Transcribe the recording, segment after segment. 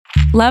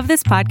Love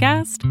this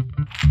podcast?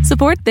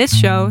 Support this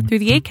show through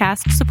the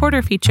Acast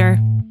supporter feature.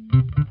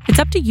 It's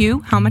up to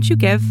you how much you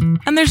give,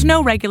 and there's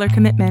no regular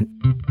commitment.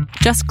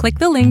 Just click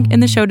the link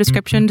in the show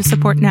description to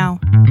support now.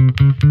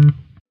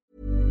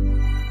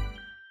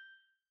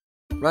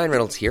 Ryan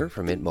Reynolds here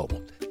from Mint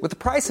Mobile. With the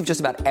price of just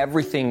about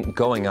everything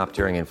going up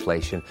during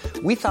inflation,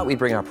 we thought we'd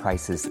bring our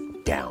prices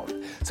down.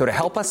 So to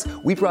help us,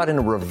 we brought in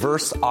a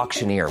reverse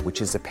auctioneer, which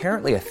is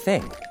apparently a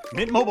thing.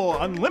 Mint Mobile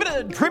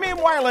Unlimited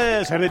Premium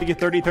Wireless. How to get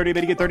 30, 30,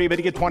 bit to get 30, bit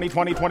to get 20,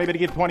 20, 20, bit to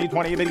get 20,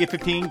 20, bit to get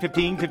 15,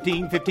 15,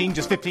 15, 15,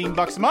 just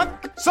 $15 a month?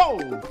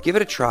 Sold! Give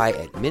it a try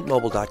at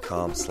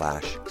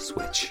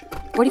mintmobile.com/switch.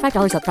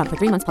 $45 up front for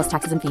 3 months plus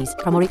taxes and fees.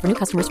 Promo rate for new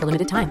customers for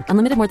limited time.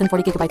 Unlimited more than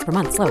 40 gigabytes per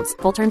month. Slows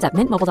full terms at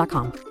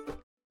mintmobile.com.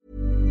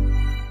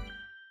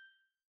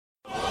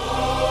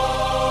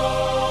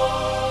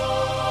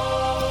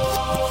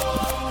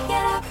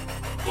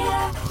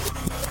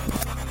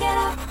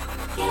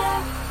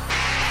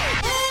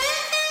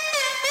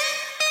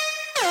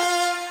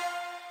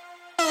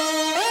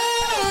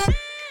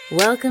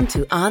 Welcome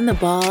to On the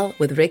Ball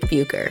with Rick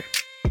Bucher.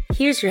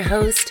 Here's your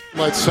host.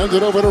 Let's send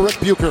it over to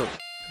Rick Bucher.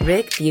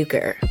 Rick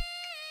Bucher.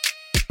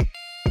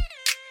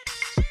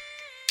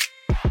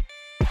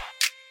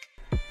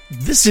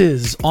 This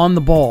is On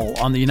the Ball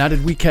on the United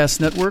WeCast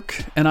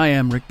Network, and I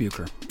am Rick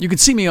Bucher. You can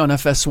see me on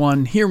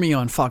FS1, hear me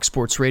on Fox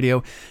Sports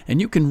Radio,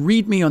 and you can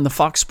read me on the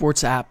Fox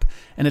Sports app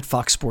and at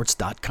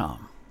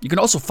foxsports.com. You can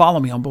also follow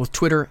me on both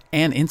Twitter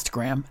and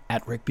Instagram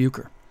at Rick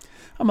Bucher.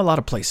 I'm a lot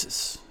of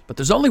places, but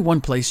there's only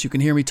one place you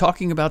can hear me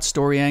talking about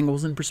story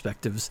angles and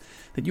perspectives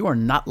that you are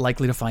not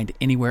likely to find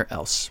anywhere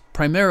else,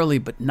 primarily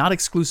but not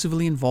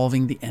exclusively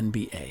involving the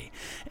NBA,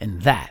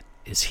 and that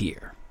is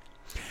here.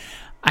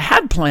 I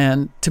had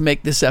planned to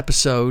make this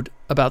episode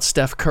about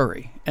Steph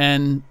Curry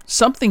and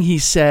something he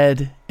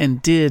said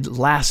and did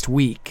last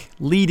week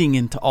leading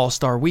into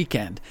All-Star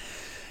Weekend.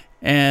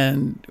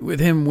 And with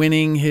him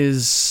winning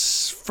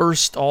his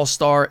first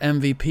All-Star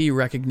MVP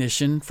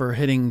recognition for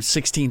hitting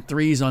 16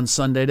 threes on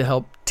Sunday to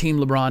help Team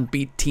LeBron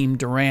beat Team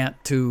Durant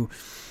to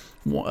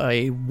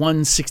a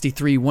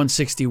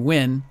 163-160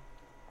 win,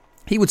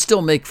 he would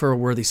still make for a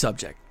worthy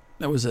subject.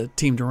 That was a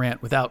Team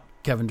Durant without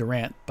Kevin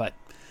Durant, but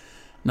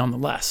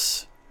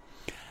nonetheless.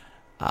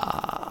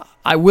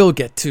 I will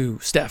get to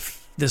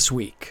Steph this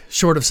week,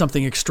 short of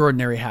something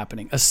extraordinary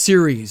happening. A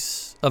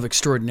series of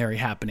extraordinary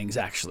happenings,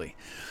 actually.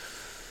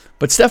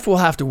 But Steph will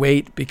have to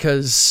wait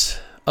because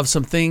of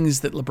some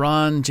things that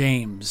LeBron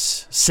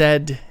James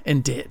said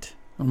and did,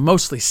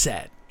 mostly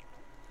said.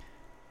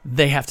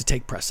 They have to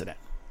take precedent.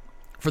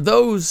 For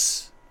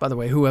those, by the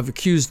way, who have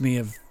accused me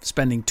of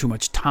spending too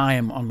much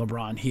time on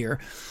LeBron here,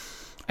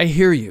 I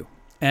hear you,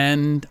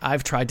 and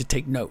I've tried to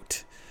take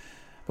note.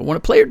 But when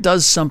a player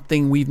does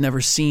something we've never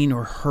seen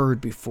or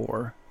heard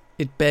before,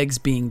 it begs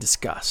being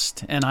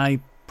discussed. And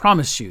I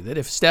promise you that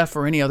if Steph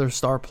or any other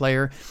star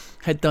player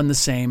had done the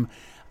same,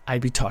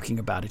 I'd be talking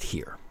about it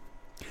here.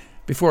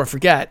 Before I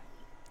forget,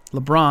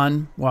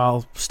 LeBron,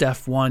 while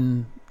Steph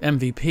won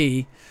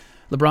MVP,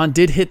 LeBron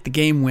did hit the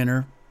game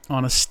winner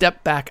on a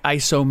step-back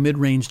ISO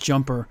mid-range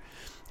jumper,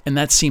 and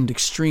that seemed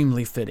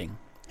extremely fitting.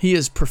 He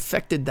has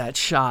perfected that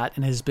shot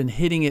and has been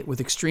hitting it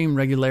with extreme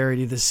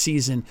regularity this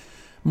season,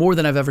 more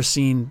than I've ever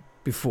seen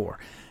before.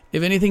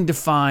 If anything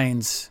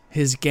defines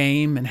his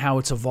game and how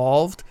it's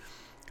evolved,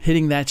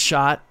 hitting that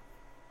shot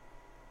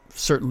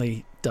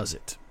certainly does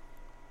it.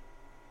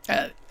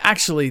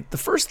 Actually, the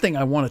first thing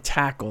I want to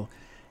tackle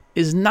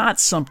is not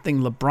something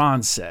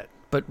LeBron said,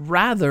 but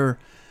rather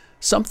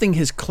something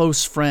his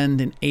close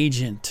friend and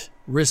agent,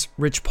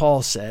 Rich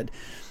Paul, said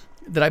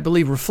that I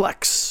believe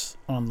reflects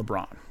on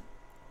LeBron.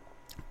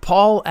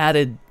 Paul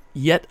added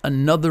yet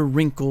another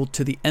wrinkle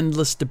to the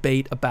endless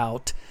debate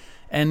about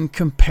and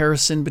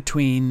comparison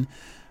between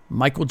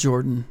Michael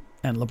Jordan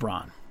and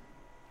LeBron.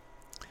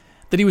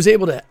 That he was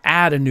able to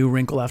add a new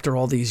wrinkle after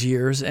all these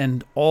years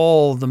and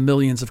all the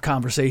millions of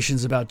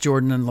conversations about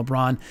Jordan and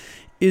LeBron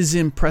is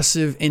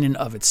impressive in and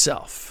of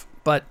itself.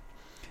 But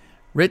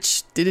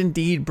Rich did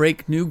indeed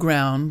break new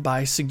ground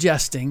by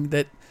suggesting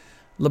that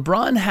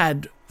LeBron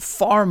had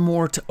far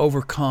more to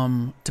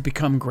overcome to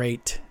become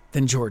great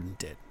than Jordan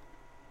did.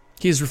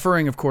 He is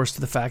referring, of course,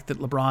 to the fact that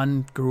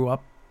LeBron grew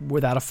up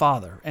without a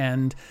father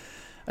and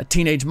a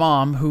teenage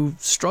mom who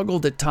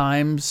struggled at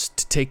times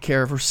to take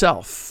care of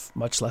herself,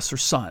 much less her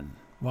son,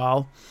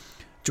 while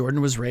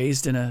Jordan was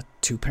raised in a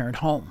two-parent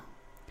home.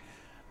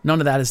 None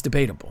of that is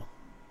debatable.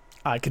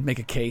 I could make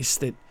a case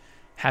that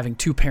having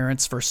two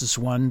parents versus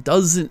one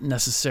doesn't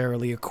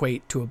necessarily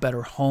equate to a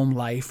better home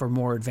life or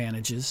more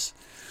advantages.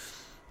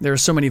 There are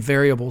so many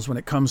variables when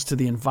it comes to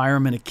the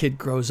environment a kid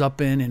grows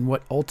up in and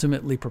what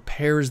ultimately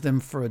prepares them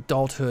for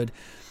adulthood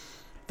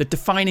that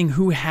defining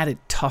who had it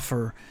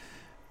tougher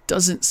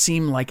doesn't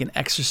seem like an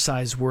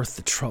exercise worth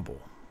the trouble,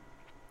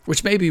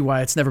 which may be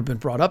why it's never been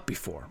brought up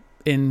before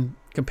in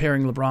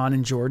comparing LeBron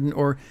and Jordan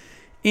or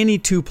any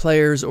two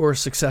players or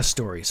success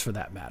stories for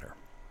that matter.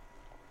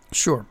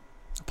 Sure,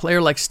 a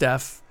player like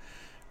Steph,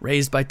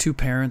 raised by two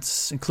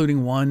parents,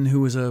 including one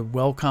who was a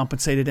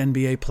well-compensated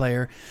NBA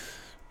player,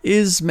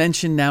 is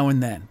mentioned now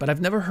and then, but I've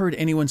never heard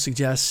anyone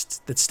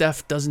suggest that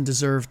Steph doesn't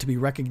deserve to be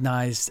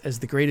recognized as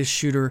the greatest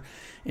shooter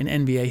in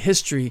NBA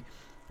history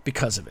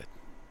because of it.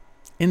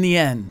 In the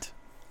end,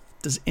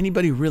 does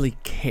anybody really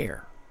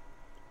care?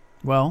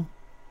 Well,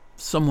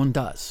 someone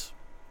does.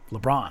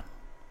 LeBron.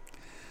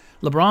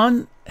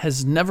 LeBron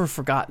has never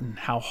forgotten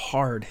how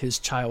hard his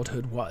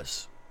childhood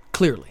was.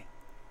 Clearly,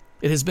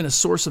 it has been a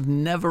source of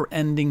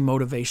never-ending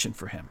motivation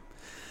for him.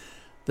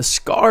 The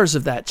scars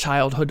of that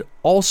childhood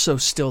also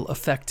still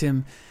affect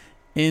him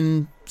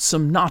in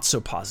some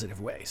not-so-positive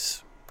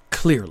ways.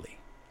 Clearly.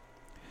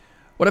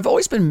 What I've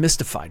always been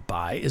mystified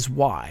by is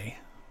why,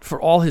 for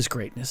all his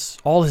greatness,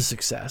 all his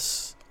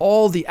success,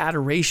 all the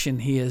adoration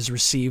he has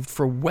received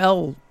for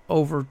well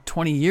over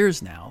 20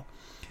 years now,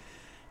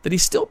 that he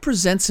still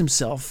presents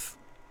himself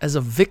as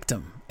a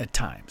victim at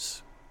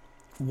times.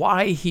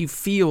 Why he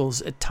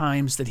feels at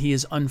times that he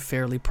is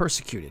unfairly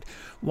persecuted.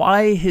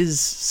 Why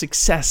his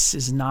success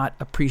is not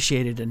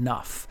appreciated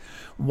enough.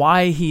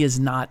 Why he is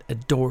not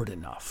adored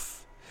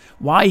enough.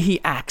 Why he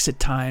acts at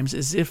times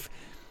as if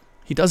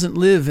he doesn't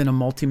live in a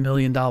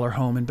multi-million-dollar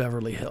home in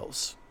Beverly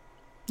Hills.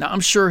 Now, I'm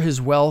sure his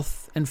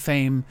wealth and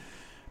fame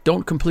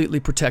don't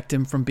completely protect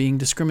him from being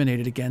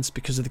discriminated against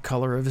because of the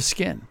color of his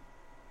skin.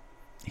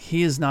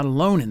 He is not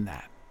alone in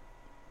that.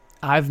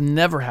 I've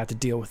never had to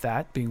deal with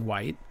that, being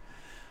white,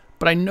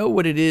 but I know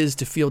what it is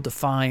to feel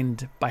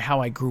defined by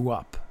how I grew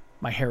up,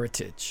 my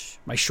heritage,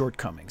 my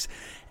shortcomings,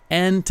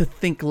 and to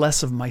think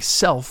less of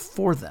myself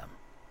for them.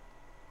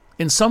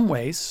 In some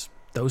ways,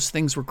 those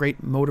things were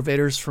great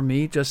motivators for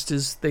me, just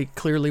as they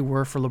clearly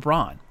were for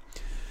LeBron.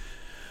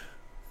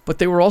 But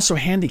they were also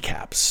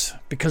handicaps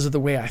because of the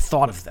way I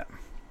thought of them.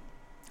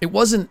 It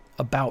wasn't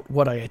about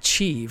what I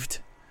achieved,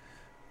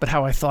 but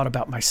how I thought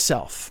about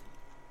myself.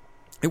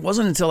 It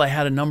wasn't until I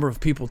had a number of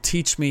people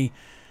teach me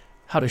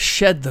how to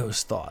shed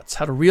those thoughts,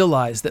 how to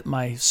realize that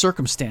my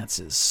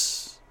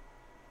circumstances,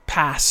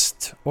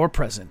 past or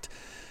present,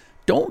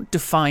 don't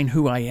define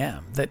who I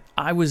am, that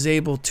I was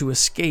able to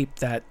escape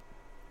that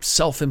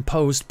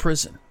self-imposed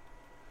prison.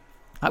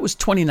 I was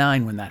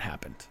 29 when that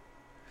happened.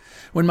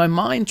 When my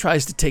mind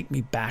tries to take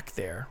me back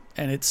there,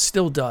 and it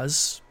still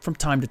does from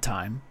time to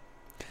time,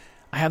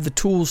 I have the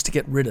tools to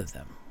get rid of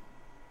them.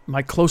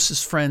 My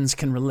closest friends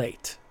can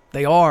relate.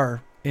 They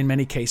are, in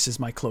many cases,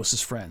 my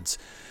closest friends.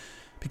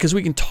 Because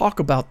we can talk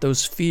about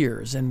those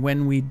fears, and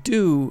when we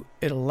do,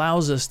 it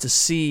allows us to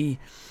see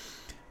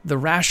the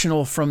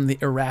rational from the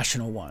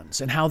irrational ones,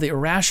 and how the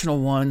irrational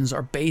ones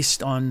are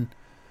based on,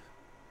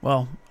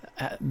 well,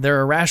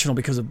 they're irrational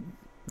because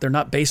they're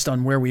not based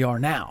on where we are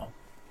now.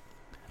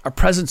 Our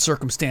present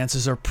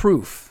circumstances are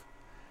proof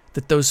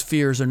that those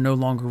fears are no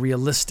longer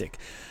realistic,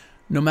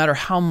 no matter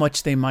how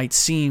much they might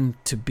seem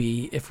to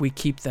be if we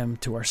keep them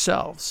to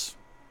ourselves.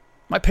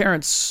 My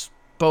parents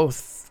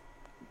both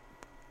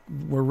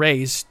were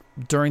raised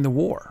during the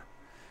war,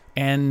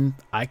 and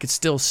I could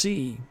still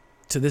see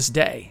to this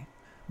day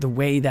the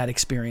way that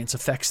experience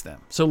affects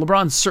them. So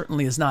LeBron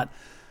certainly is not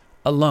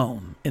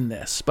alone in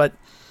this, but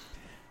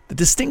the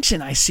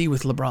distinction I see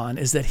with LeBron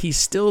is that he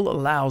still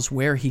allows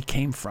where he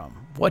came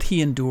from, what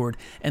he endured,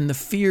 and the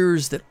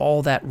fears that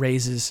all that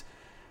raises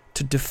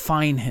to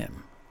define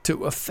him,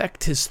 to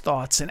affect his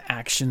thoughts and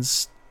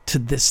actions to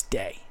this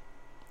day,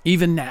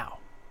 even now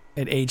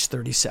at age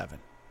 37.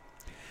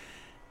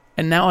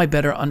 And now I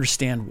better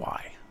understand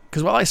why.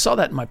 Because while I saw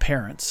that in my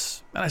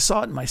parents, and I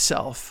saw it in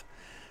myself,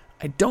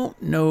 I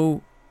don't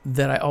know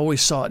that I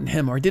always saw it in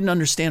him, or I didn't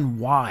understand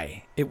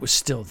why it was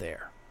still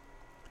there.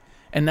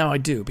 And now I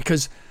do,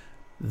 because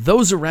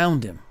those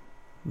around him,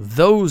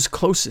 those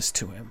closest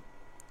to him,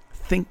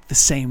 think the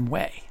same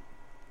way.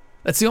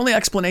 That's the only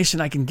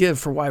explanation I can give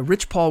for why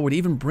Rich Paul would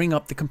even bring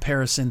up the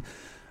comparison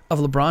of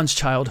LeBron's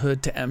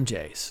childhood to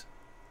MJ's.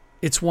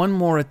 It's one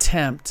more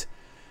attempt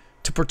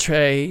to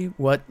portray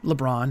what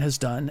LeBron has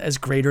done as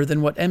greater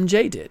than what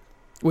MJ did,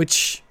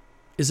 which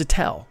is a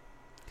tell.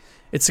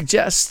 It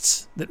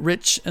suggests that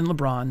Rich and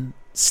LeBron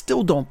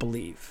still don't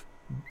believe,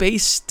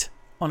 based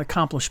on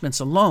accomplishments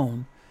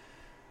alone,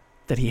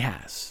 that he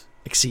has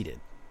exceeded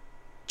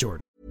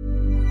Jordan.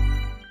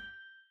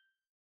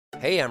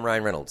 Hey, I'm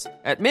Ryan Reynolds.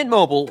 At Mint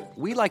Mobile,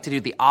 we like to do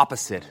the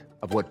opposite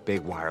of what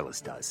Big Wireless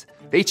does.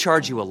 They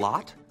charge you a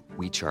lot,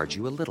 we charge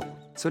you a little.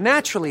 So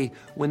naturally,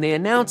 when they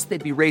announced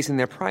they'd be raising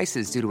their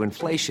prices due to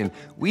inflation,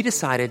 we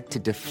decided to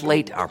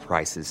deflate our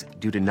prices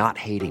due to not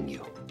hating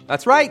you.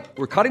 That's right.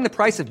 We're cutting the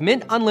price of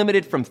Mint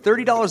Unlimited from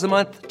 $30 a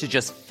month to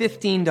just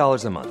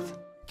 $15 a month.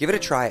 Give it a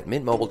try at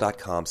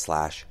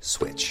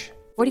mintmobile.com/switch.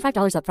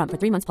 $45 up front for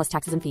 3 months plus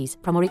taxes and fees.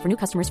 Promo rate for new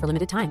customers for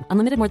limited time.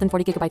 Unlimited more than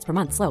 40 gigabytes per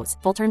month. Slows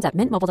full terms at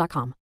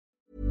mintmobile.com.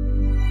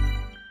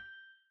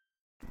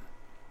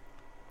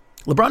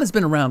 LeBron has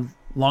been around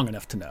long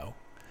enough to know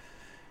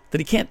that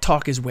he can't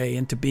talk his way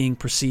into being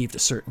perceived a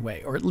certain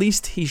way, or at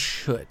least he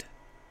should.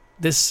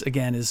 This,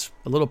 again, is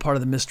a little part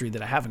of the mystery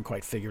that I haven't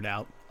quite figured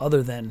out,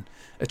 other than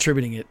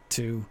attributing it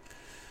to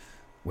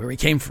where he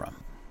came from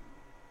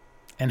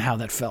and how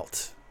that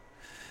felt.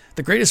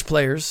 The greatest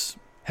players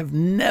have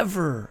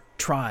never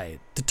tried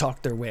to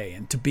talk their way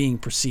into being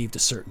perceived a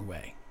certain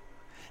way.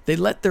 They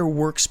let their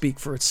work speak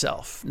for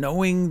itself,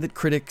 knowing that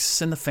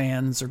critics and the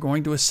fans are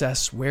going to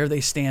assess where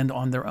they stand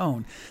on their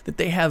own, that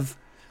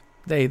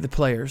they, the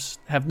players,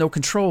 have no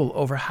control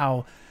over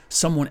how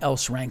someone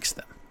else ranks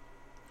them.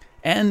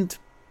 And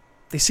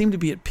they seem to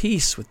be at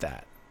peace with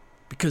that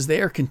because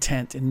they are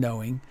content in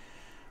knowing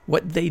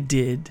what they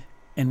did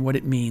and what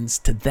it means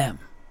to them.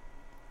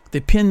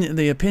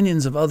 The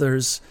opinions of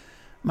others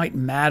might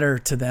matter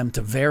to them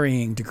to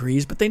varying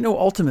degrees, but they know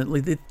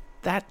ultimately that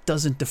that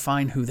doesn't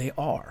define who they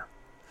are.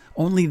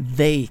 Only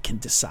they can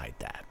decide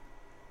that.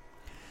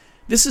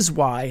 This is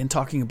why, in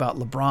talking about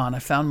LeBron, I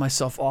found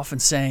myself often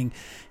saying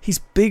he's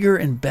bigger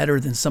and better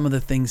than some of the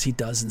things he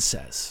does and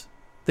says.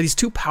 That he's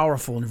too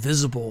powerful and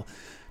visible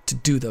to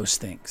do those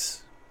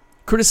things.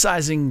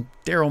 Criticizing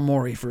Daryl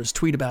Morey for his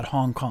tweet about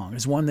Hong Kong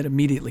is one that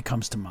immediately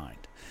comes to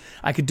mind.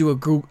 I could do a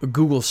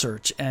Google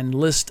search and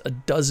list a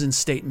dozen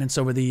statements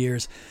over the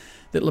years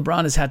that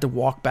LeBron has had to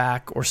walk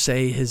back or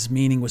say his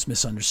meaning was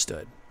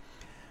misunderstood.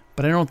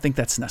 But I don't think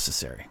that's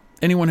necessary.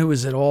 Anyone who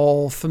is at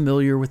all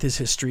familiar with his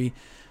history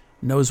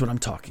knows what I'm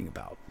talking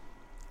about.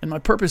 And my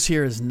purpose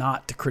here is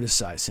not to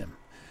criticize him,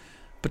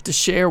 but to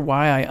share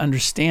why I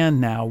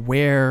understand now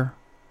where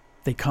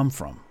they come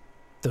from,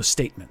 those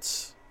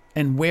statements,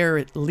 and where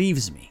it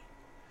leaves me,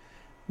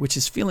 which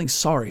is feeling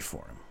sorry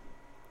for him.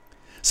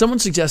 Someone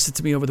suggested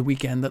to me over the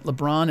weekend that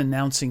LeBron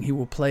announcing he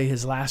will play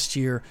his last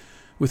year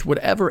with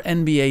whatever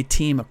NBA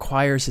team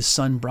acquires his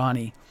son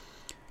Bronny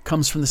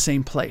comes from the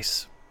same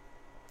place.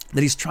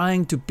 That he's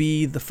trying to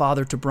be the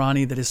father to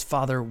Bronny that his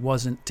father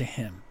wasn't to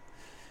him.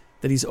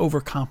 That he's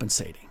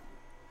overcompensating.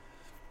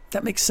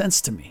 That makes sense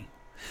to me.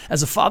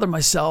 As a father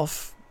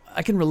myself,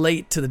 I can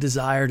relate to the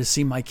desire to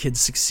see my kids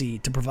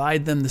succeed, to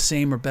provide them the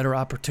same or better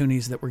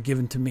opportunities that were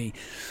given to me.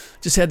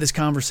 Just had this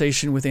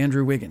conversation with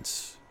Andrew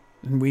Wiggins,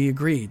 and we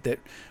agreed that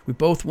we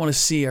both want to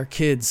see our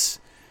kids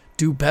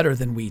do better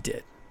than we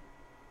did.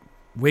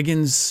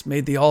 Wiggins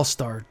made the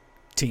All-Star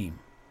team.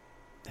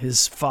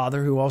 His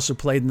father, who also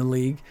played in the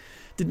league,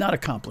 did not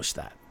accomplish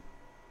that.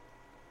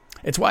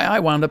 It's why I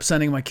wound up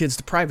sending my kids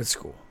to private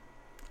school.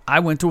 I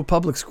went to a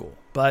public school,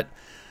 but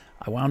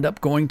I wound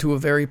up going to a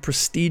very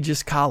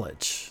prestigious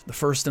college, the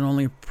first and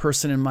only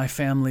person in my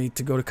family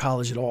to go to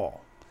college at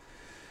all.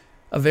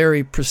 A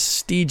very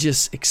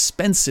prestigious,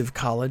 expensive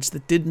college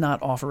that did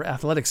not offer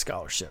athletic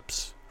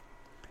scholarships.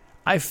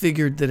 I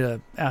figured that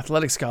an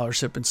athletic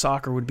scholarship in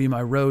soccer would be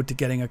my road to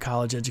getting a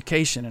college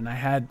education, and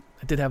I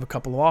did have a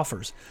couple of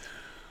offers.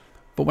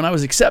 But when I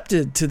was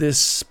accepted to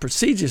this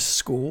prestigious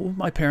school,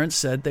 my parents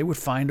said they would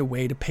find a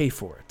way to pay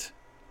for it.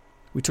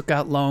 We took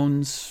out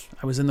loans.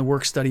 I was in the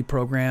work-study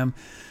program.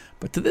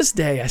 But to this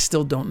day, I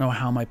still don't know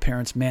how my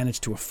parents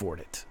managed to afford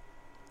it.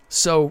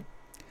 So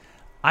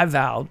I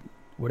vowed,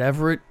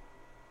 whatever it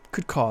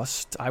could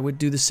cost, I would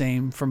do the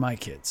same for my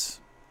kids.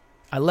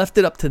 I left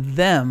it up to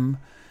them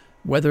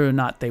whether or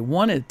not they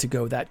wanted to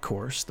go that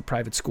course, the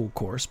private school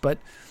course, but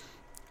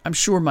I'm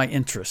sure my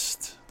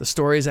interest, the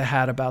stories I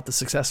had about the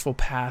successful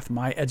path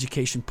my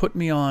education put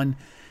me on,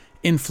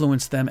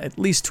 influenced them at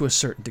least to a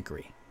certain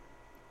degree.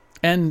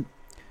 And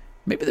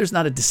maybe there's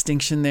not a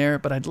distinction there,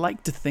 but I'd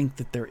like to think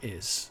that there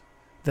is,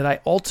 that I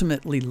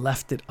ultimately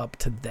left it up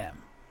to them.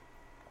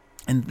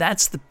 And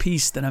that's the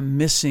piece that I'm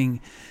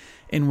missing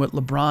in what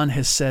LeBron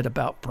has said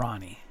about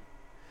Bronny.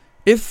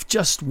 If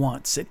just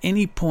once, at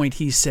any point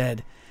he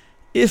said,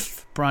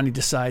 if Bronny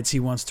decides he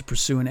wants to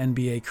pursue an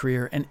NBA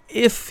career, and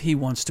if he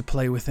wants to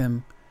play with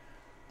him,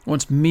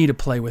 wants me to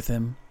play with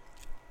him,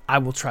 I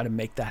will try to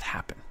make that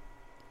happen.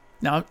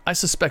 Now, I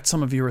suspect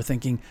some of you are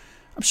thinking,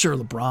 I'm sure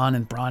LeBron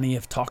and Bronny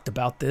have talked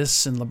about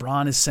this, and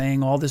LeBron is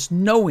saying all this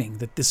knowing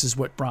that this is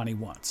what Bronny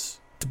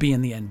wants, to be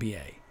in the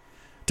NBA,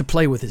 to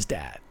play with his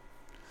dad.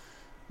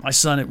 My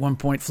son at one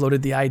point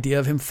floated the idea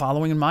of him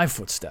following in my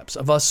footsteps,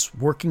 of us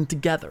working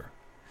together.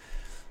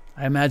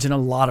 I imagine a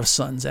lot of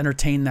sons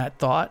entertain that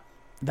thought,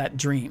 that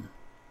dream.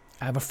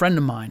 I have a friend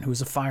of mine who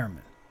is a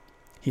fireman.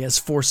 He has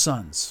 4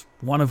 sons,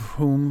 one of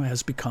whom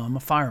has become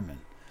a fireman.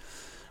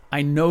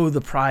 I know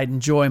the pride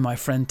and joy my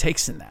friend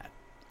takes in that.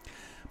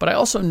 But I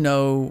also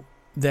know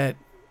that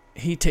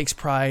he takes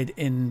pride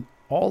in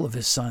all of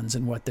his sons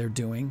and what they're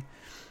doing,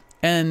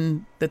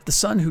 and that the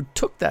son who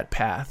took that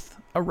path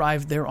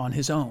arrived there on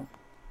his own.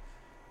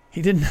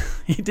 He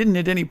didn't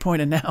at any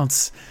point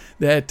announce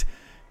that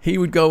he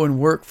would go and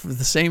work for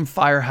the same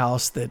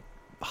firehouse that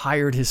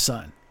hired his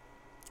son.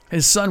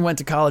 His son went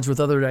to college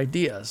with other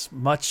ideas,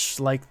 much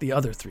like the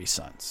other 3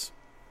 sons.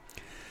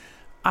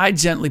 I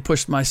gently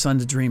pushed my son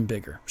to dream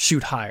bigger,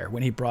 shoot higher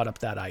when he brought up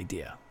that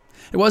idea.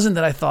 It wasn't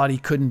that I thought he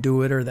couldn't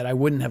do it or that I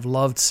wouldn't have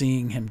loved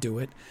seeing him do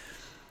it.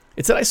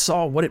 It's that I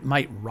saw what it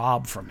might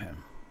rob from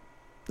him.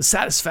 The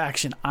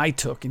satisfaction I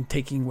took in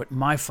taking what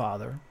my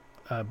father,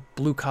 a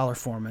blue-collar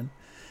foreman,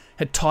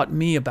 had taught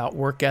me about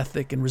work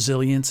ethic and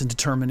resilience and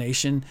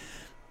determination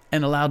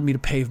and allowed me to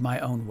pave my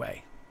own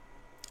way.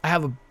 I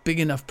have a big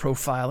enough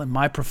profile in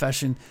my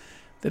profession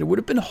that it would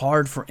have been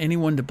hard for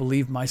anyone to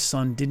believe my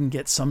son didn't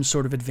get some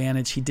sort of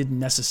advantage he didn't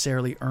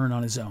necessarily earn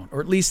on his own.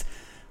 Or at least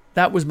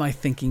that was my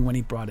thinking when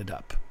he brought it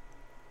up.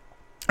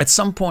 At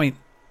some point,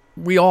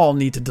 we all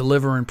need to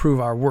deliver and prove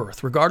our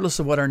worth, regardless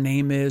of what our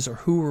name is or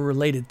who we're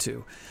related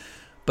to.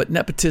 But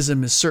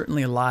nepotism is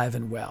certainly alive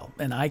and well,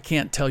 and I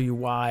can't tell you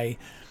why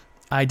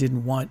I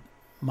didn't want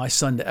my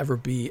son to ever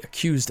be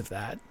accused of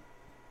that,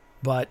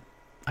 but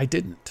I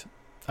didn't.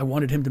 I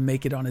wanted him to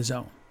make it on his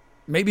own,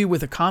 maybe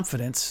with a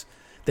confidence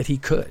that he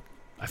could.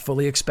 I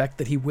fully expect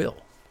that he will.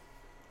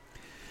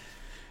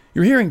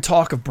 You're hearing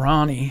talk of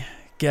Bronny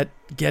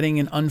getting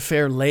an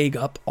unfair leg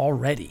up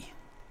already.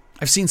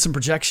 I've seen some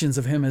projections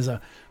of him as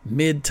a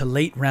mid to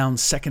late round,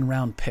 second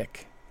round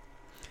pick.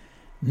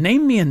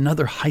 Name me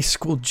another high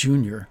school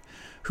junior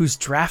whose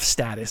draft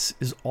status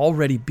is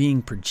already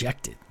being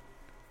projected.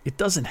 It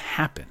doesn't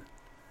happen.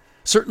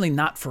 Certainly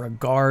not for a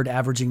guard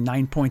averaging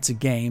 9 points a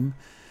game,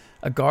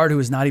 a guard who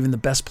is not even the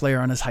best player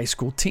on his high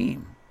school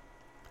team.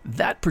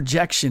 That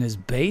projection is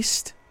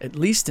based, at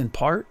least in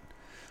part,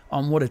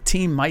 on what a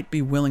team might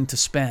be willing to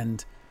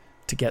spend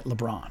to get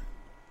LeBron.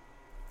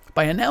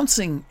 By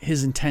announcing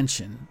his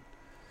intention,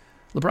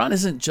 LeBron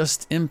isn't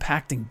just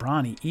impacting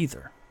Bronny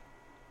either.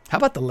 How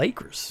about the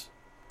Lakers?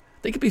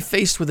 They could be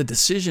faced with a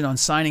decision on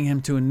signing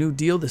him to a new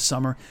deal this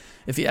summer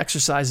if he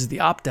exercises the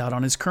opt-out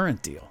on his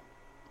current deal.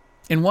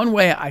 In one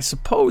way, I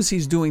suppose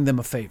he's doing them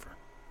a favor.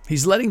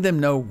 He's letting them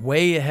know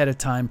way ahead of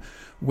time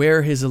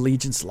where his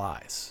allegiance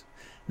lies,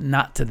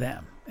 not to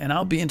them. And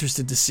I'll be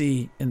interested to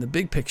see, in the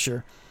big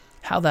picture,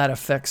 how that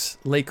affects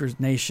Lakers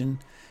Nation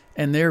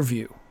and their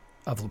view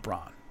of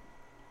LeBron.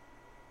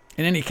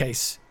 In any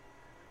case,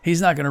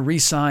 he's not going to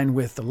re-sign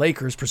with the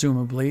Lakers,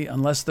 presumably,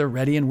 unless they're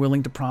ready and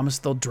willing to promise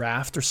they'll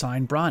draft or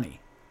sign Bronny.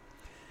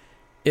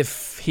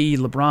 If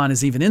LeBron,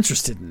 is even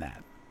interested in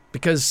that.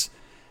 Because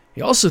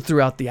he also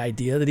threw out the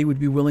idea that he would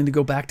be willing to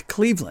go back to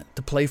Cleveland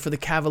to play for the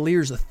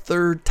Cavaliers a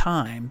third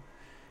time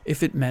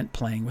if it meant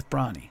playing with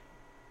Bronny.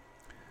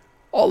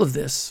 All of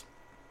this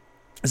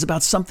is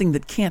about something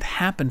that can't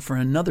happen for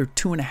another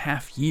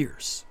 2.5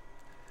 years.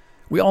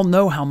 We all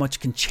know how much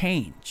can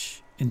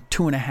change in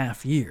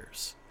 2.5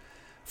 years.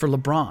 For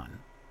LeBron,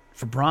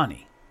 for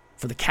Bronny,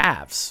 for the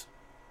Cavs,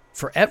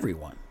 for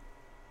everyone.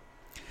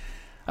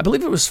 I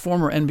believe it was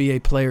former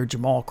NBA player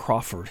Jamal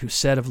Crawford who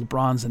said of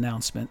LeBron's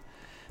announcement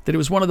that it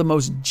was one of the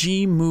most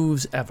G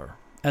moves ever,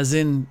 as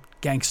in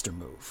gangster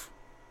move.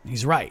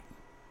 He's right.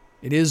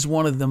 It is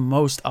one of the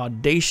most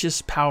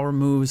audacious power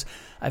moves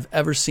I've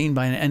ever seen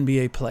by an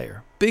NBA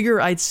player.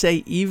 Bigger, I'd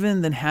say,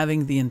 even than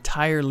having the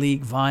entire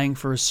league vying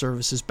for his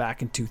services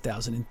back in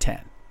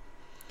 2010.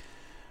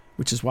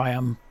 Which is why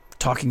I'm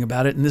talking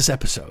about it in this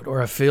episode,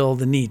 or I feel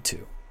the need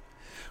to.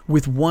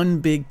 With one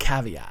big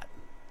caveat.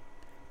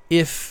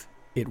 If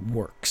it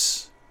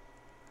works.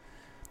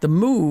 The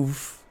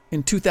move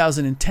in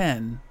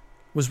 2010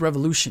 was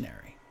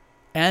revolutionary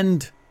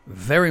and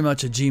very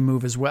much a G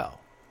move as well.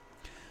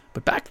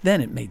 But back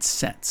then it made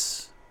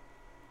sense.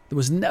 There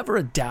was never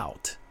a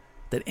doubt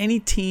that any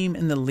team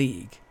in the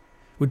league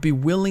would be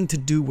willing to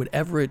do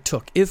whatever it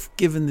took if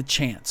given the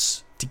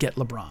chance to get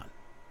LeBron.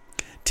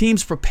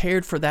 Teams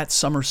prepared for that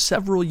summer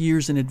several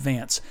years in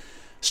advance,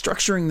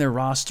 structuring their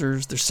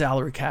rosters, their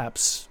salary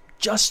caps,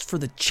 just for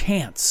the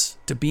chance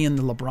to be in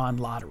the LeBron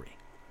lottery,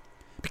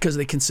 because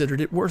they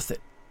considered it worth it.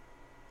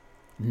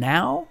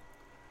 Now,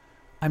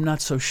 I'm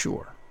not so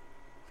sure.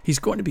 He's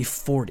going to be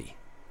 40.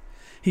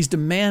 He's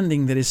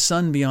demanding that his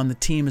son be on the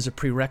team as a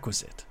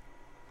prerequisite.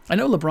 I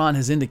know LeBron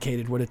has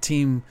indicated what a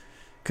team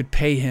could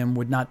pay him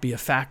would not be a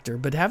factor,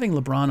 but having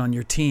LeBron on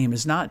your team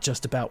is not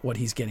just about what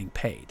he's getting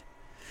paid.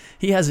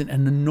 He has an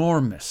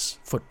enormous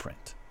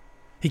footprint.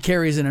 He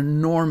carries an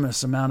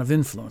enormous amount of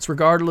influence,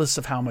 regardless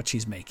of how much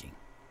he's making.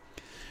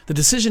 The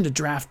decision to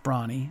draft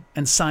Bronny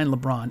and sign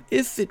LeBron,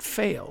 if it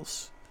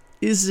fails,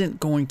 isn't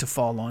going to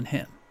fall on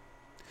him.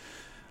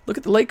 Look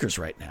at the Lakers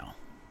right now.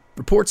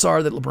 Reports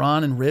are that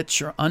LeBron and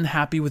Rich are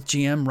unhappy with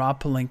GM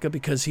Rob Pelinka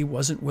because he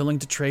wasn't willing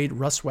to trade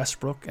Russ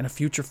Westbrook and a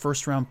future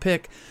first-round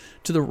pick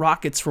to the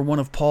Rockets for one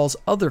of Paul's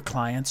other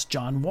clients,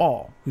 John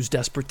Wall, who's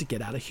desperate to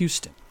get out of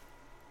Houston.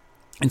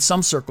 In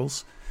some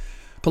circles,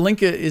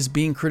 Pelinka is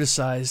being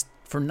criticized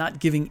for not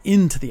giving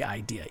in to the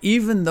idea,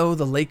 even though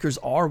the Lakers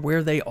are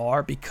where they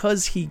are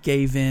because he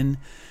gave in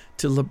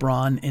to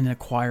LeBron in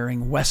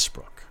acquiring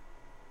Westbrook.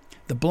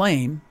 The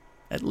blame,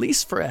 at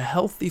least for a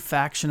healthy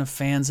faction of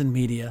fans and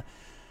media,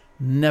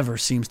 never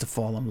seems to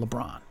fall on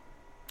LeBron.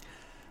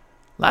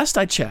 Last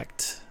I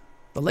checked,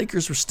 the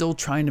Lakers were still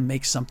trying to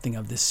make something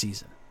of this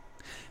season.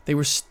 They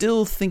were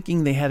still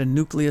thinking they had a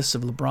nucleus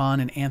of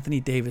LeBron and Anthony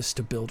Davis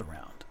to build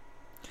around.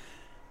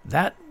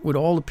 That would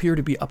all appear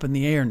to be up in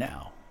the air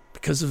now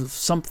because of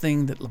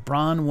something that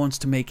LeBron wants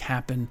to make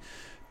happen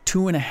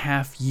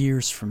 2.5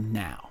 years from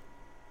now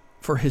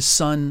for his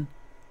son,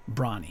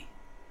 Bronny.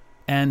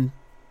 And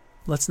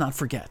let's not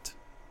forget,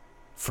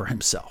 for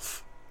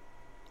himself.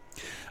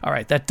 All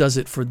right, that does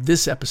it for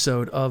this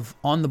episode of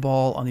On the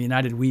Ball on the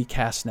United We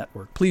Cast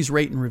Network. Please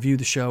rate and review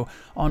the show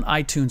on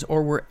iTunes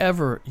or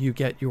wherever you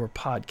get your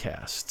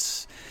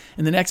podcasts.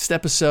 In the next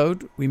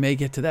episode, we may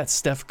get to that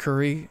Steph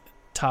Curry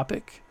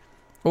topic,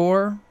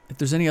 or if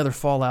there's any other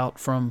fallout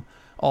from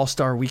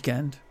All-Star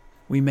Weekend,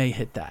 we may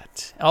hit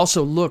that.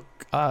 Also, look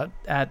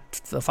at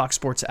the Fox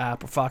Sports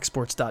app or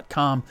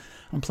foxsports.com.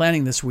 I'm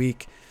planning this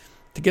week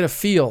to get a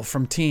feel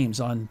from teams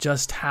on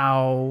just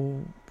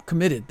how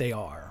committed they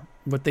are,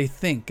 what they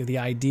think of the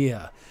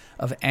idea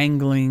of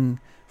angling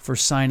for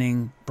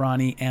signing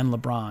Bronny and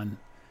LeBron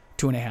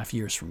 2.5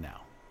 years from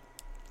now.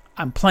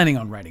 I'm planning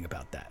on writing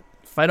about that.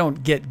 If I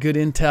don't get good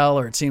intel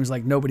or it seems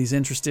like nobody's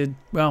interested,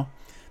 well,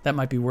 that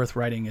might be worth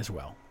writing as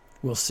well.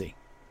 We'll see.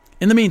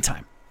 In the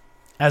meantime,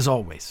 as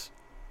always,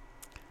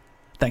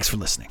 thanks for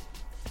listening.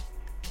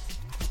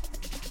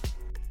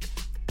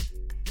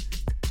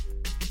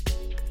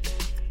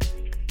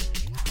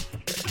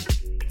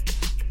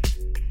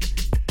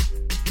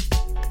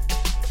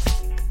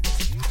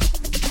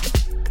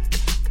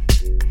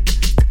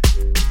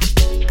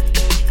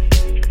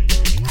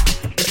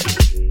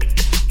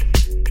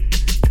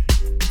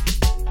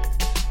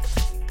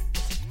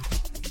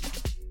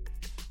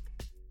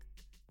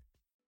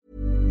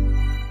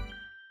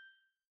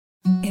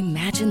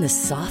 Imagine the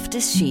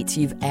softest sheets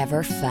you've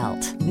ever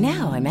felt.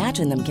 Now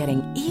imagine them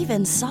getting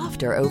even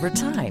softer over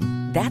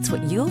time. That's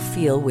what you'll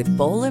feel with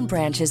Boll &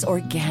 Branch's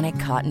organic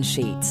cotton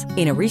sheets.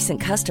 In a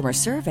recent customer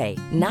survey,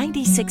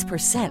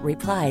 96%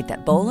 replied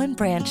that Boll &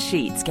 Branch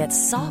sheets get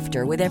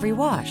softer with every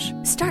wash.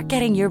 Start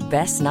getting your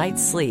best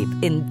night's sleep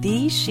in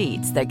these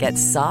sheets that get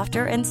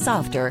softer and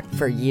softer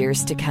for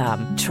years to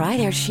come. Try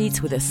their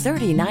sheets with a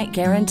 30-night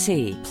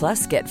guarantee.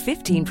 Plus, get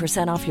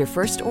 15% off your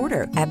first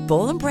order at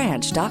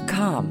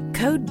bollandbranch.com.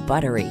 Code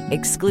BUTTERY.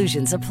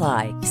 Exclusions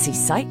apply. See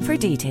site for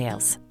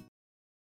details.